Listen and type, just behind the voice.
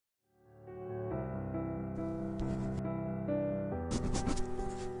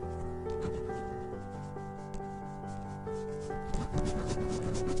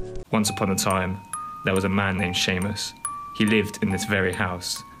Once upon a time, there was a man named Seamus. He lived in this very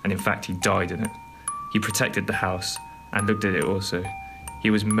house, and in fact he died in it. He protected the house and looked at it also. He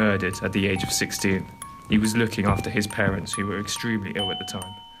was murdered at the age of 16. He was looking after his parents, who were extremely ill at the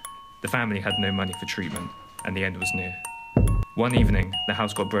time. The family had no money for treatment, and the end was near. One evening, the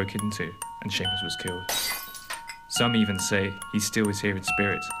house got broken into, and Seamus was killed. Some even say he still is here in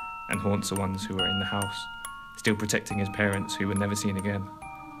spirit and haunts the ones who were in the house, still protecting his parents who were never seen again.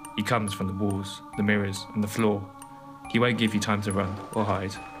 He comes from the walls, the mirrors, and the floor. He won't give you time to run or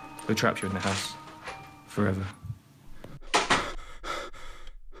hide. He'll trap you in the house forever.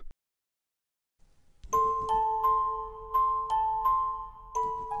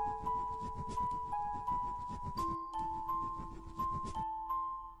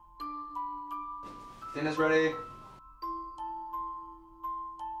 Dinner's ready.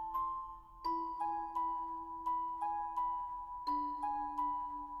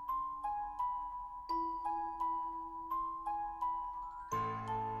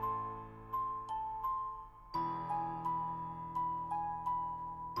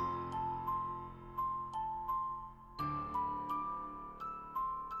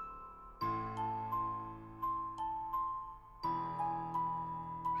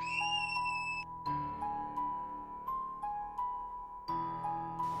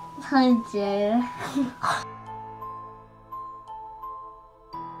 Hi, Jay.